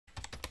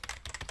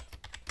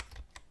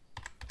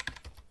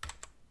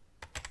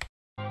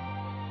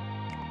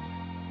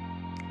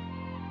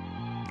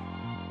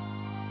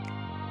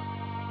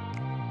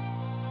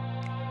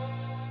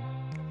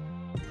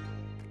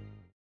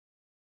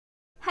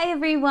Hi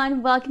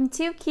everyone, welcome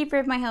to Keeper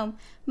of My Home.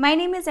 My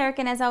name is Erica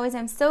and as always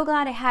I'm so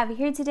glad I have you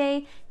here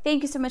today.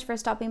 Thank you so much for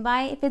stopping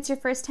by. If it's your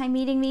first time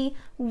meeting me,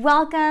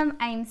 welcome.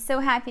 I'm so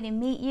happy to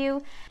meet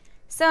you.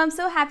 So I'm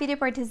so happy to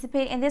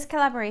participate in this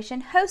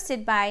collaboration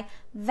hosted by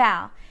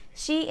Val.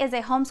 She is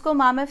a homeschool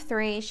mom of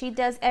 3. She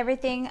does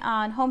everything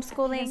on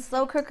homeschooling,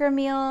 slow cooker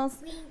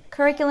meals,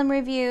 curriculum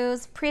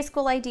reviews,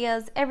 preschool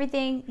ideas,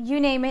 everything, you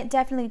name it.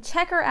 Definitely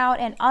check her out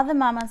and all the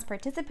mamas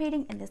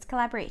participating in this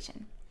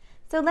collaboration.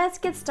 So let's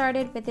get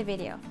started with the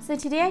video. So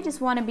today I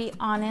just want to be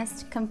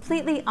honest,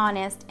 completely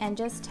honest, and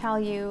just tell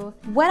you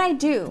what I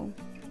do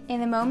in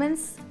the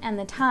moments and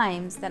the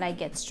times that I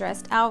get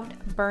stressed out,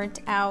 burnt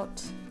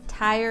out,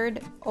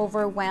 tired,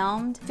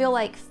 overwhelmed, feel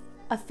like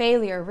a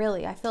failure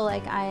really. I feel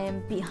like I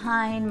am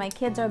behind, my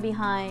kids are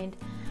behind,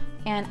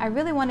 and I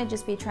really want to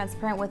just be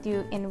transparent with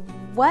you in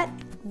what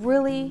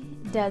really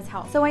does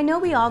help. So I know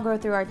we all go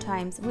through our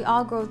times, we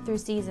all go through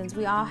seasons,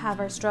 we all have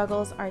our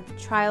struggles, our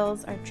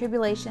trials, our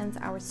tribulations,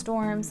 our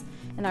storms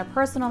in our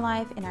personal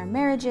life, in our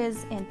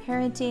marriages, in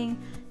parenting,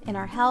 in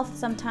our health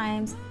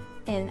sometimes,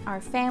 in our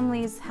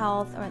family's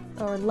health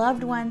or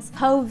loved ones,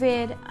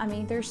 COVID. I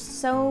mean, there's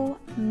so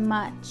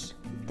much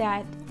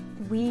that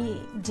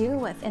we deal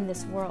with in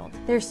this world.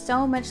 There's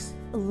so much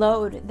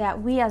load that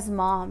we as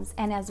moms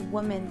and as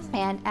women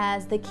and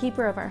as the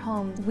keeper of our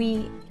home,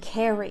 we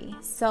carry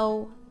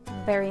so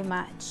very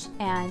much.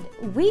 And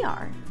we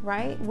are,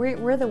 right?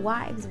 We're the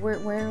wives.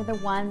 We're the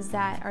ones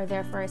that are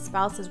there for our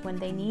spouses when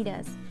they need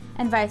us,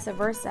 and vice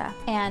versa.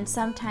 And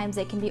sometimes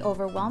it can be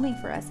overwhelming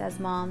for us as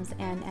moms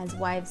and as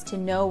wives to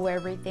know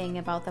everything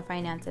about the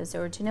finances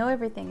or to know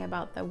everything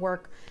about the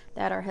work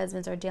that our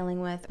husbands are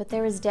dealing with. But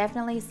there is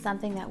definitely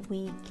something that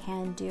we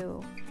can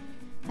do.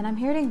 And I'm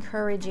here to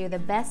encourage you. The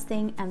best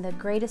thing and the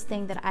greatest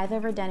thing that I've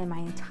ever done in my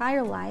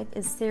entire life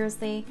is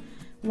seriously,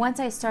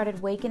 once I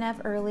started waking up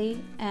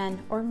early,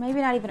 or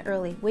maybe not even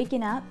early,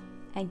 waking up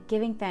and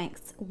giving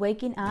thanks,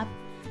 waking up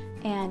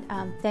and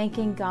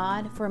thanking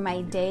God for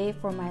my day,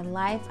 for my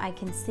life. I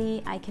can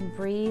see, I can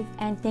breathe,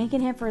 and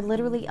thanking Him for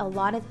literally a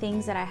lot of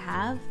things that I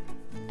have.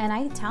 And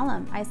I tell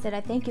Him, I said,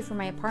 I thank you for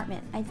my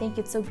apartment. I think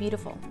it's so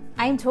beautiful.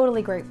 I'm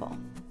totally grateful,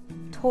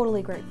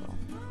 totally grateful.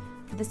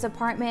 This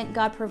apartment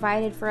God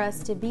provided for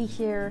us to be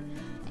here,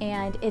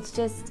 and it's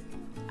just,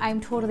 I'm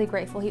totally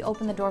grateful. He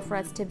opened the door for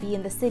us to be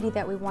in the city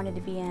that we wanted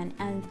to be in,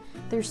 and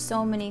there's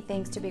so many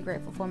things to be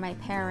grateful for. My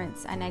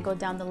parents, and I go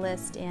down the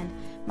list, and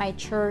my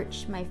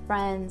church, my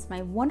friends,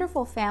 my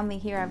wonderful family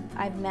here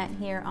I've met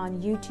here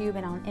on YouTube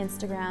and on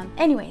Instagram.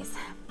 Anyways,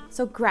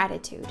 so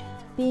gratitude,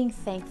 being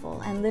thankful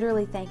and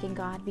literally thanking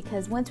God,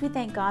 because once we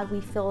thank God, we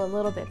feel a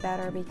little bit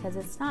better because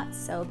it's not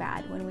so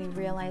bad when we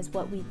realize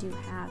what we do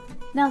have.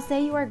 Now,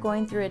 say you are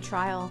going through a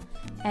trial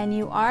and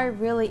you are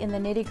really in the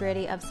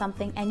nitty-gritty of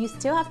something and you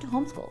still have to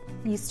homeschool.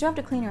 You still have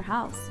to clean your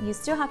house. You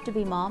still have to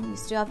be mom. You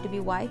still have to be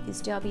wife. You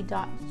still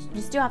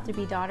have to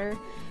be daughter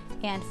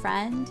and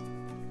friend.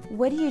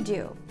 What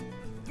do?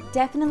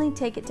 Definitely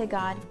take it to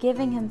God,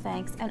 giving Him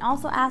thanks and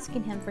also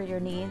asking Him for your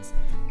needs.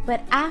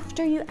 But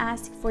after you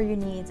ask for your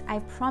needs, I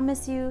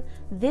promise you,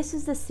 this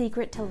is the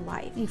secret to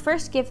life. You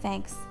first give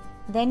thanks,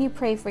 then you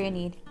pray for your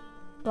need.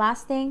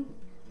 Last thing,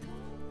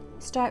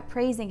 start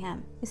praising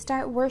Him. You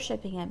start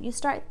worshiping Him. You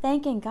start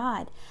thanking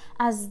God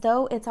as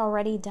though it's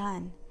already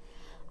done.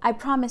 I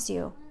promise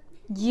you,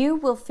 you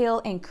will feel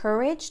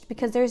encouraged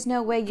because there's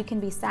no way you can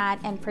be sad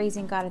and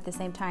praising God at the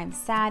same time.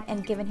 Sad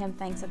and giving Him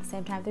thanks at the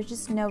same time. There's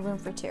just no room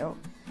for two.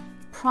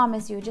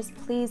 Promise you, just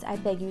please, I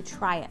beg you,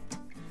 try it.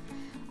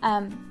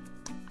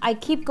 I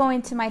keep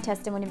going to my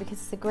testimony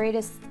because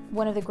it's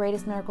one of the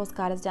greatest miracles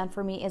God has done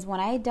for me is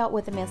when I dealt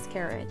with a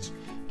miscarriage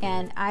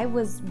and I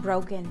was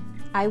broken.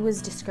 I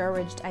was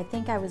discouraged. I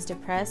think I was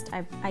depressed.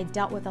 I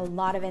dealt with a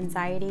lot of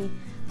anxiety,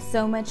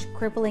 so much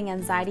crippling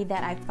anxiety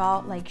that I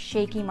felt like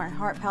shaking, my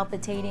heart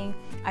palpitating.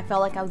 I felt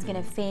like I was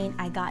gonna faint.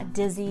 I got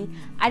dizzy.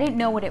 I didn't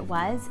know what it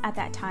was at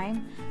that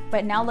time,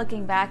 but now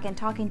looking back and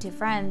talking to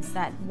friends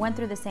that went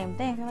through the same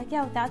thing, they're like,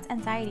 yo, that's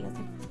anxiety. I was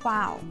like,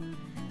 wow.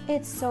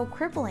 It's so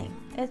crippling.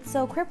 It's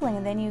so crippling.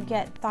 And then you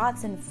get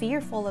thoughts and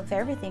fearful of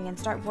everything and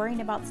start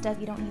worrying about stuff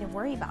you don't need to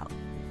worry about.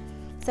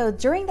 So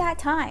during that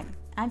time,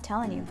 I'm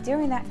telling you,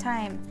 during that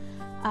time,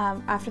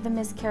 after the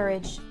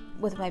miscarriage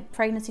with my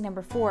pregnancy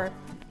number 4,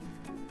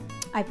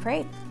 I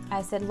prayed.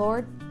 I said,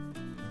 Lord,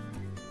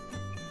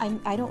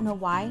 I don't know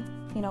why.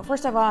 You know,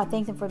 first of all, I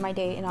thanked Him for my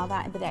day and all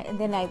that. And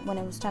then when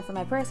it was time for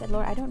my prayer, I said,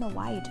 Lord, I don't know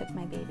why you took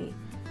my baby.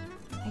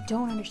 I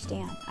don't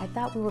understand. I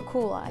thought we were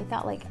cool. I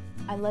thought like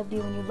I loved you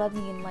and you loved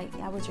me and like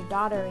I was your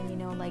daughter and you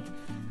know like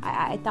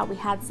I thought we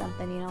had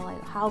something, you know, like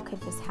how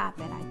could this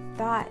happen? I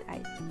thought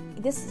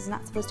this is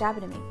not supposed to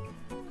happen to me.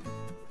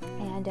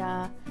 And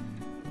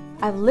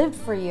I've lived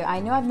for you. I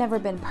know I've never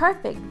been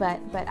perfect,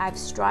 but I've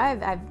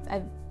strived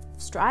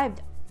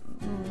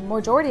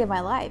majority of my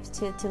life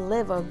to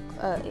live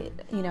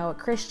a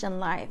Christian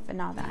life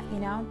and all that, you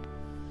know.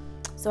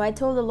 So I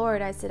told the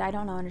Lord, I said, I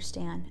don't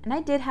understand. And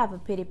I did have a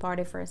pity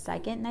party for a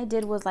second. And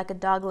I was like a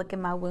dog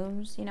licking my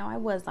wounds. You know, I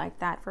was like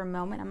that for a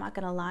moment. I'm not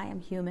going to lie.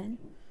 I'm human.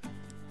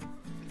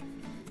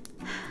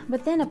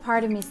 But then a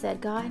part of me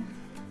said, God,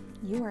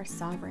 you are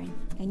sovereign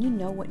and you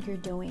know what you're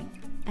doing.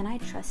 And I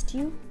trust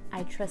you.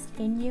 I trust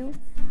in you.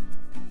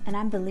 And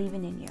I'm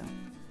believing in you.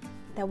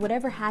 That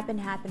whatever happened,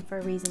 happened for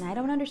a reason. I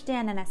don't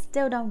understand and I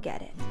still don't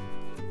get it.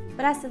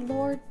 But I said,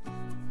 Lord,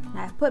 and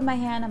I put my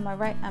hand on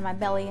my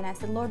belly and I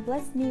said, Lord,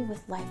 bless me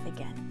with life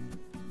again.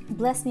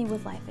 Bless me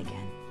with life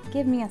again.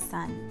 Give me a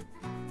son.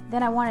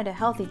 Then I wanted a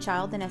healthy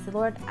child. And I said,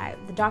 Lord,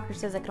 the doctor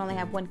says I can only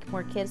have one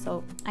more kid,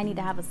 so I need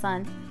to have a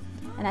son.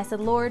 And I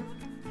said, Lord,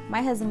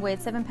 my husband weighed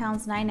 7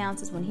 pounds 9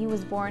 ounces when he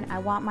was born. I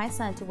want my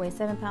son to weigh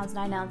 7 pounds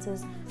 9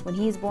 ounces when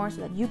he's born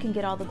so that you can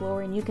get all the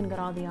glory and you can get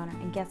all the honor.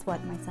 And guess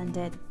what? My son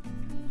did.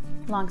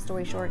 Long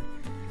story short.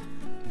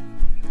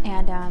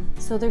 And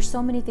so there's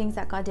so many things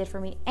that God did for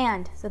me.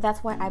 And so that's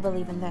why I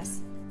believe in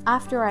this.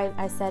 After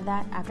I said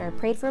that, after I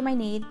prayed for my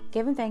need,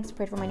 given thanks,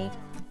 prayed for my need,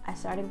 I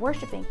started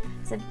worshiping.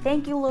 I said,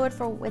 thank you, Lord,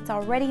 for it's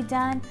already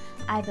done.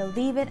 I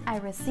believe it. I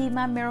received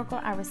my miracle.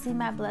 I received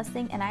my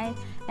blessing. And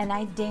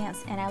I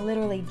danced and I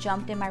literally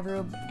jumped in my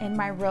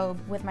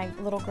robe with my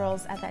little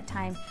girls at that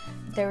time.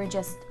 They were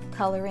just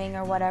coloring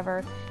or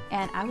whatever.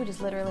 And I was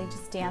just literally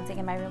just dancing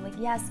in my room like,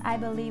 yes, I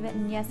believe it.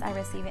 And yes, I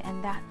receive it.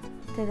 And that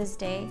to this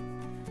day,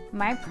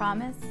 my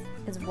promise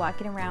is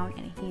walking around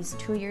and he's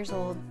 2 years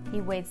old.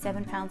 He weighed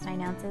 7 pounds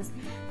 9 ounces.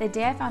 The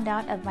day I found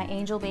out of my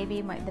angel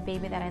baby, the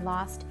baby that I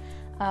lost,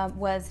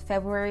 was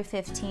February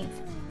 15th.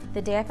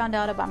 The day I found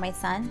out about my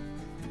son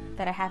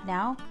that I have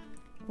now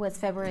was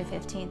February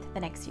 15th the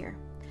next year.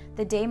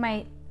 The day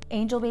my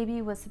angel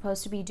baby was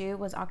supposed to be due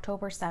was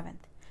October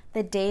 7th.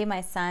 The day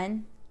my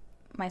son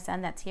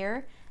that's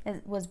here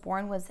was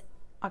born was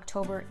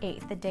October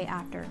 8th, the day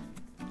after.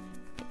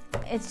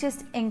 It's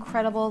just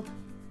incredible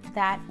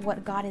that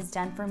what God has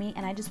done for me,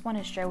 and I just want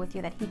to share with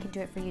you that he can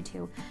do it for you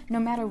too, no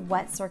matter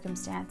what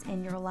circumstance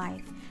in your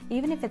life.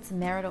 Even if it's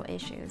marital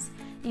issues,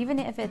 even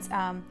if it's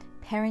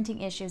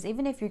parenting issues,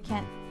 even if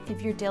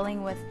you're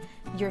dealing with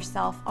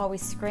yourself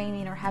always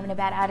screaming or having a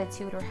bad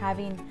attitude or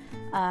having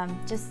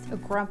just a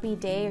grumpy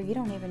day or you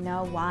don't even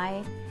know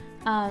why,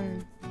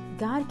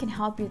 God can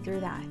help you through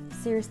that.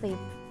 Seriously,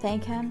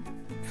 thank him,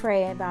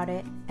 pray about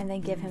it, and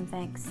then give him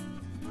thanks.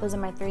 Those are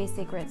my 3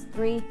 secrets,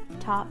 3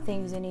 top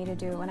things you need to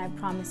do, and I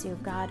promise you,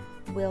 God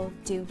will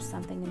do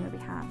something in your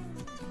behalf.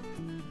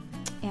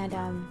 And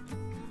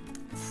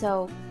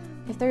so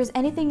if there's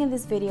anything in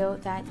this video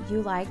that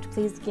you liked,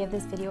 please give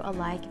this video a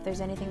like if there's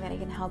anything that I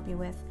can help you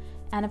with.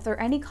 And if there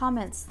are any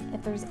comments,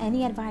 if there's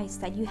any advice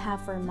that you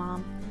have for a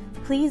mom,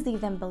 please leave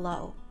them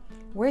below.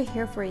 We're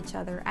here for each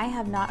other. I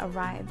have not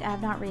arrived.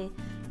 I'm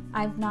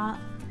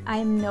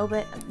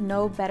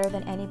no better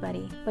than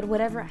anybody, but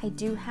whatever I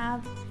do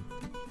have,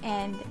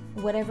 and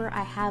whatever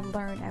I have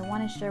learned, I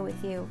want to share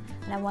with you,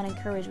 and I want to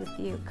encourage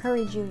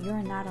you,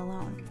 you're not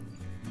alone.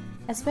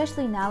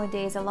 Especially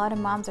nowadays, a lot of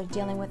moms are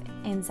dealing with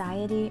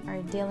anxiety,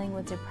 are dealing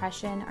with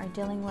depression, are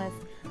dealing with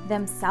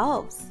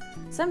themselves.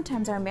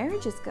 Sometimes our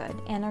marriage is good,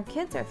 and our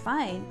kids are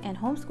fine, and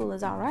homeschool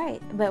is all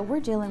right, but we're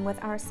dealing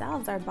with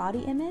ourselves, our body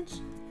image.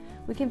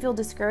 We can feel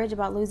discouraged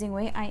about losing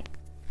weight.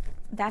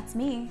 That's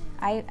me.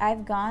 I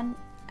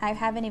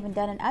haven't even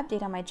done an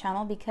update on my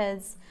channel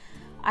because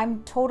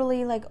I'm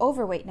totally like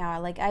overweight now.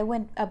 Like I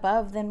went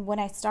above than when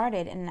I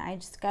started, and I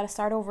just got to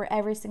start over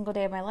every single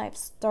day of my life,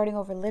 starting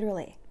over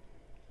literally.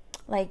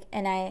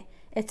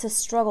 It's a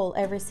struggle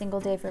every single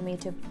day for me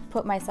to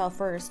put myself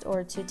first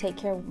or to take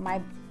care of my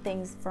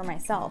things for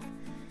myself.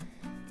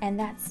 And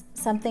that's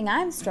something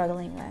I'm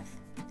struggling with.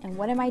 And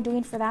what am I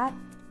doing for that?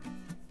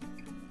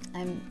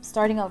 I'm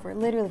starting over.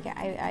 Literally,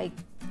 I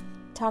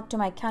talk to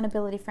my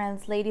accountability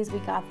friends, ladies, we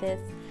got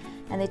this.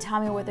 And they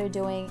tell me what they're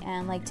doing.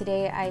 And like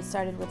today I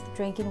started with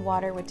drinking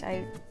water, which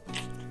I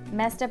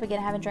messed up again.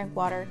 I haven't drank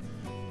water.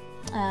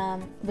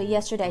 But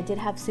yesterday I did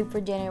have soup for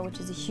dinner, which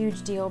is a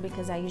huge deal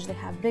because I usually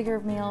have bigger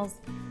meals.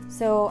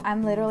 So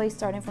I'm literally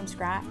starting from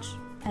scratch,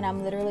 and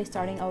I'm literally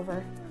starting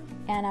over,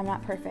 and I'm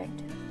not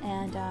perfect.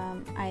 And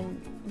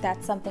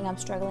that's something I'm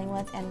struggling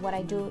with. And what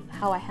I do,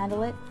 how I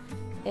handle it,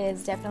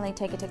 is definitely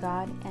take it to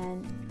God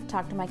and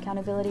talk to my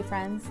accountability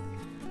friends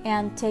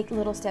and take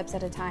little steps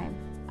at a time.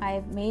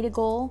 I've made a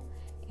goal,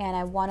 and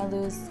I want to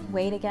lose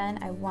weight again.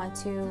 I want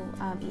to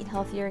eat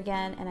healthier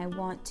again, and I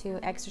want to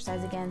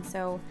exercise again.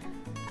 So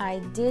I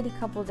did a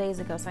couple of days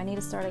ago, so I need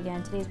to start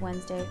again. Today's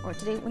Wednesday, or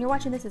today, when you're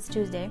watching this, it's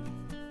Tuesday.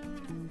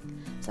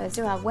 So I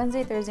still have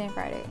Wednesday, Thursday, and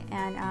Friday.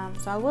 And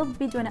so I will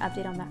be doing an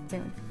update on that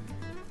soon.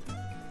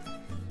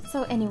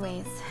 So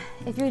anyways,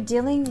 if you're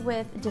dealing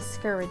with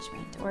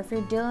discouragement, or if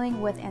you're dealing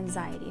with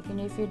anxiety,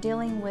 if you're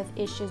dealing with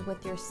issues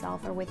with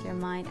yourself or with your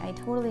mind, I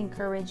totally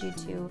encourage you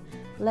to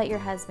let your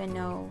husband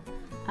know.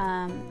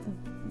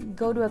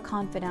 Go to a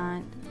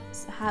confidant,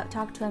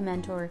 talk to a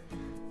mentor.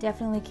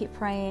 Definitely keep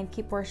praying,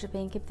 keep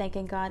worshiping, keep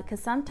thanking God,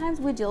 because sometimes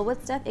we deal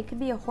with stuff. It could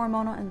be a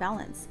hormonal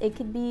imbalance. It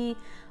could be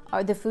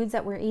the foods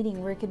that we're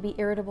eating, where it could be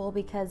irritable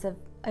because of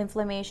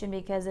inflammation,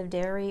 because of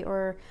dairy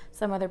or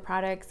some other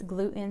products,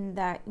 gluten,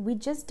 that we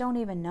just don't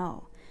even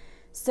know.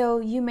 So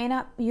you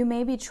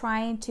may be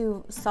trying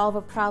to solve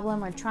a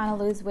problem, or trying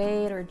to lose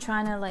weight, or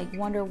trying to like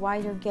wonder why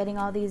you're getting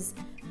all these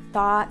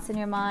thoughts in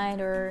your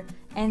mind or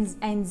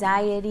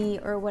anxiety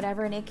or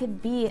whatever, and it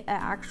could be an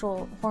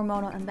actual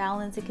hormonal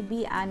imbalance. It could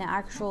be an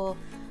actual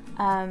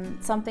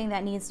something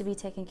that needs to be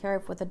taken care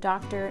of with a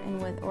doctor and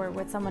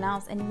with someone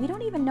else, and we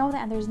don't even know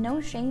that, and there's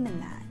no shame in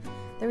that.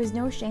 There is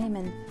no shame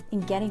in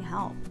getting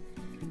help.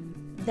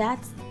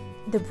 That's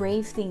the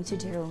brave thing to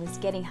do, is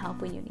getting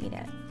help when you need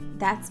it.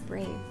 That's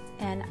brave,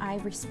 and I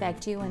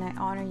respect you and I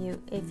honor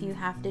you if you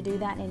have to do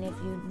that, and if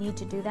you need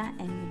to do that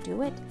and you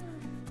do it.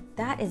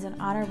 That is an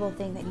honorable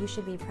thing that you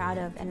should be proud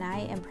of, and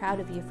I am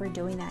proud of you for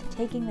doing that,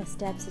 taking the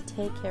steps to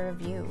take care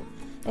of you.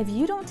 If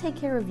you don't take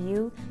care of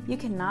you, you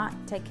cannot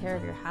take care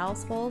of your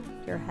household,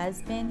 your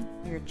husband,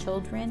 your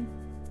children.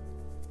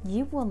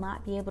 You will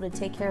not be able to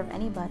take care of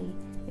anybody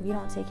if you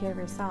don't take care of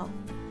yourself.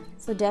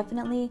 So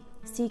definitely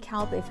seek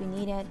help if you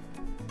need it.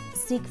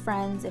 Seek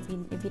friends if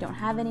you don't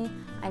have any.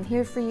 I'm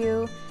here for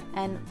you.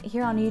 And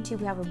here on YouTube,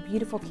 we have a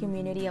beautiful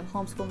community of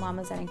homeschool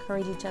mamas that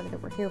encourage each other.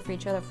 We're here for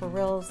each other for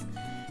reals.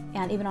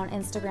 And even on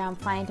Instagram,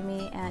 find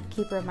me at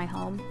Keeper of My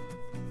Home.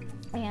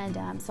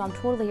 And so I'm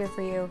totally here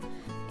for you.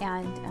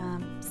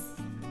 And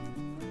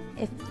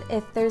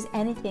if there's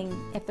anything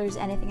I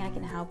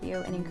can help you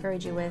and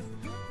encourage you with,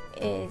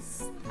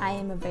 is I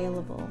am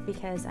available,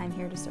 because I'm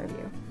here to serve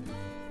you.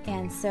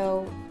 And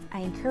so I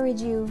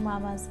encourage you,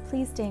 mamas,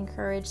 please stay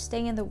encouraged,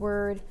 stay in the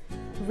Word,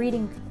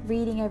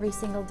 reading every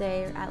single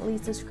day, or at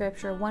least a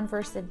scripture, one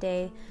verse a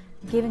day,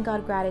 giving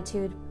God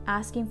gratitude,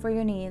 asking for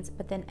your needs,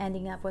 but then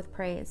ending up with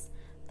praise.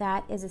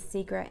 That is a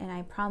secret, and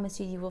I promise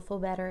you, you will feel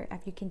better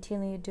if you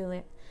continue to do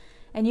it.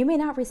 And you may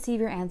not receive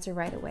your answer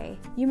right away.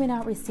 You may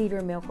not receive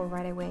your miracle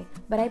right away,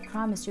 but I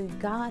promise you,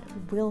 God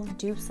will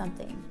do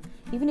something.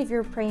 Even if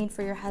you're praying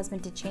for your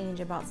husband to change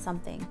about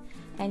something,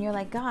 and you're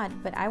like, God,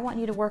 but I want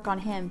you to work on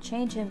him.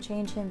 Change him,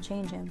 change him,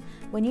 change him.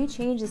 When you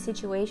change the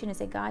situation and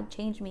say, God,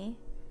 change me.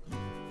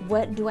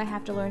 What do I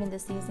have to learn in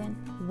this season?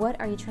 What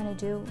are you trying to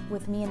do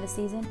with me in this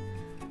season?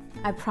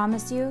 I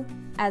promise you,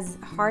 as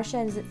harsh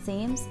as it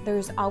seems,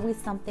 there's always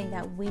something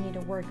that we need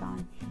to work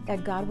on,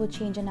 that God will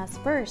change in us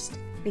first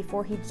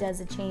before he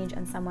does a change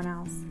on someone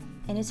else.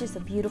 And it's just a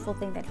beautiful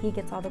thing that he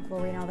gets all the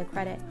glory and all the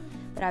credit.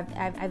 But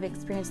I've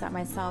experienced that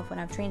myself when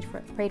I've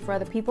prayed for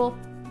other people,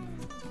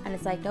 and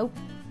it's like, nope.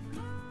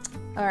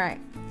 All right,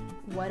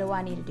 what do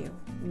I need to do?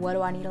 What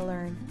do I need to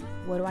learn?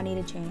 What do I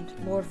need to change?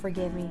 Lord,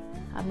 forgive me.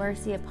 Have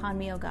mercy upon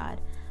me, O God.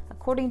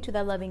 According to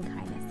thy loving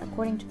kindness,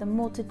 according to the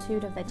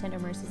multitude of thy tender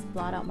mercies,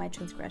 blot out my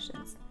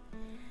transgressions.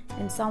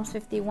 In Psalms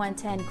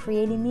 51:10,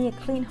 creating me a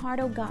clean heart,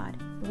 O God,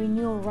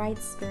 renew a right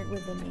spirit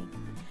within me.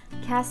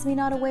 Cast me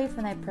not away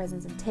from thy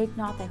presence, and take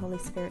not thy Holy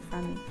Spirit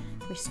from me.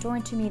 Restore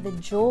unto me the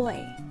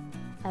joy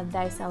of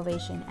thy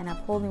salvation, and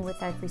uphold me with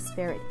thy free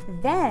spirit.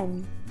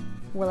 Then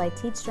will I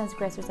teach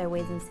transgressors thy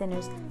ways, and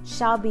sinners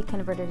shall be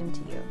converted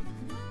unto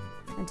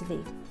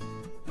thee.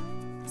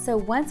 So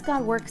once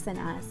God works in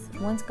us,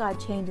 once God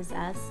changes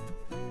us,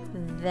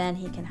 then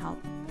he can help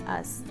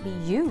us be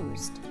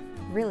used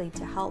really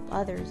to help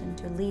others and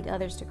to lead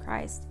others to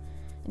Christ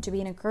and to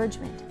be an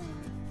encouragement.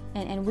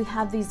 And we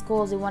have these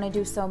goals. We want to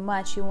do so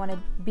much. We want to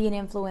be an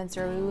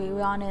influencer. We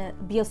want to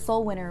be a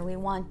soul winner. We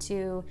want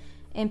to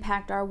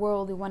impact our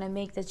world. We want to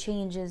make the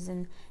changes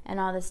and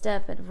all this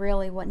stuff. But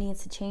really what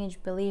needs to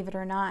change, believe it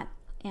or not,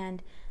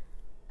 and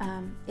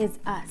is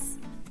us.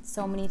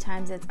 So many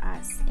times it's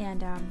us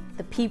and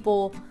the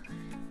people.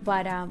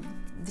 But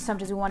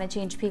sometimes we want to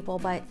change people,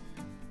 but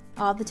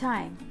all the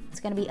time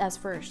it's going to be us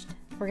first.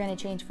 We're going to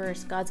change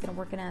first. God's going to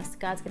work in us.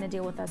 God's going to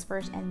deal with us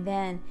first, and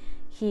then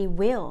he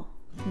will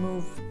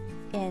move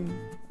in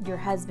your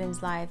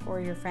husband's life or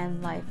your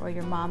friend's life or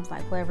your mom's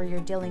life, whoever you're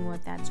dealing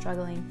with that's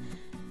struggling.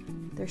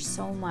 There's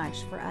so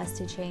much for us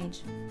to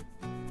change.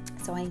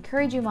 So I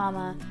encourage you,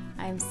 mama.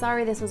 I'm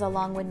sorry this was a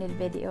long-winded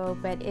video,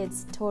 but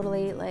it's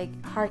totally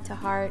like heart to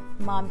heart,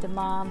 mom to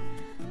mom,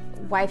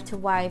 wife to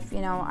wife.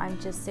 You know, I'm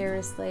just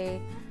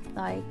seriously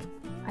like,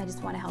 I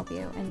just want to help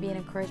you and be an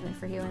encouragement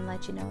for you and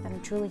let you know that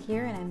I'm truly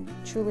here and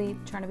I'm truly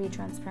trying to be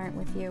transparent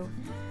with you.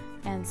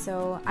 And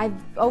so I've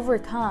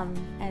overcome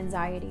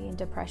anxiety and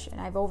depression.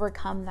 I've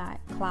overcome that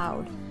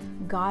cloud.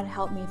 God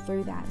helped me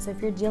through that. So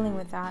if you're dealing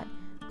with that,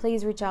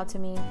 please reach out to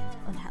me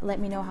and let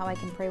me know how I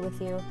can pray with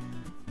you.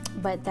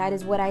 But that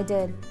is what I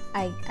did.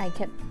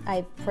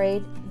 I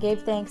prayed,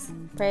 gave thanks,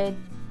 prayed,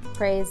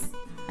 praised.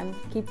 I'm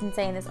keeping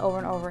saying this over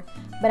and over.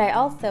 But I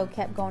also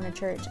kept going to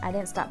church. I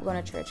didn't stop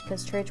going to church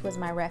because church was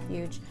my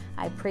refuge.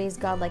 I praised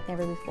God like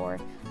never before.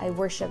 I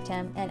worshiped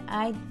him, and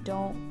I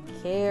don't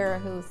care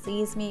who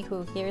sees me,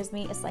 who hears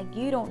me. It's like,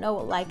 you don't know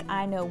like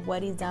I know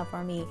what he's done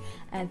for me.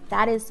 And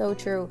that is so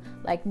true.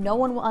 Like, no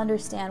one will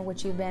understand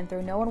what you've been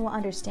through. No one will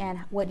understand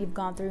what you've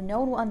gone through. No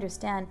one will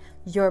understand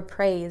your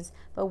praise.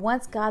 But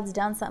once God's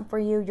done something for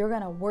you, you're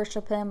going to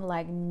worship him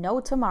like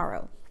no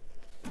tomorrow.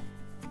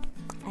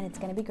 And it's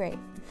going to be great.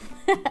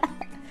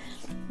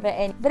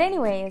 But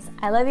anyways,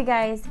 I love you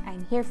guys.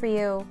 I'm here for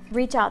you.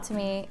 Reach out to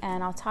me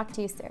and I'll talk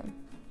to you soon.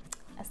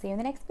 I'll see you in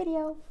the next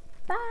video.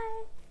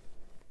 Bye.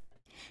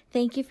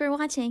 Thank you for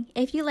watching.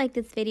 If you like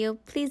this video,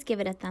 please give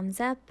it a thumbs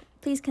up.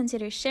 Please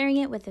consider sharing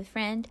it with a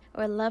friend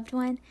or loved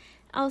one.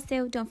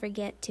 Also, don't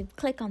forget to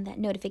click on that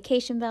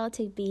notification bell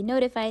to be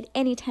notified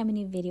anytime a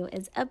new video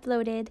is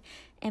uploaded.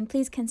 And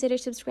please consider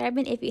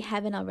subscribing if you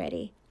haven't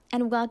already.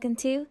 And welcome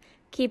to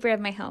Keeper of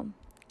My Home.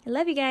 I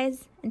love you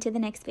guys. Until the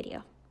next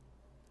video.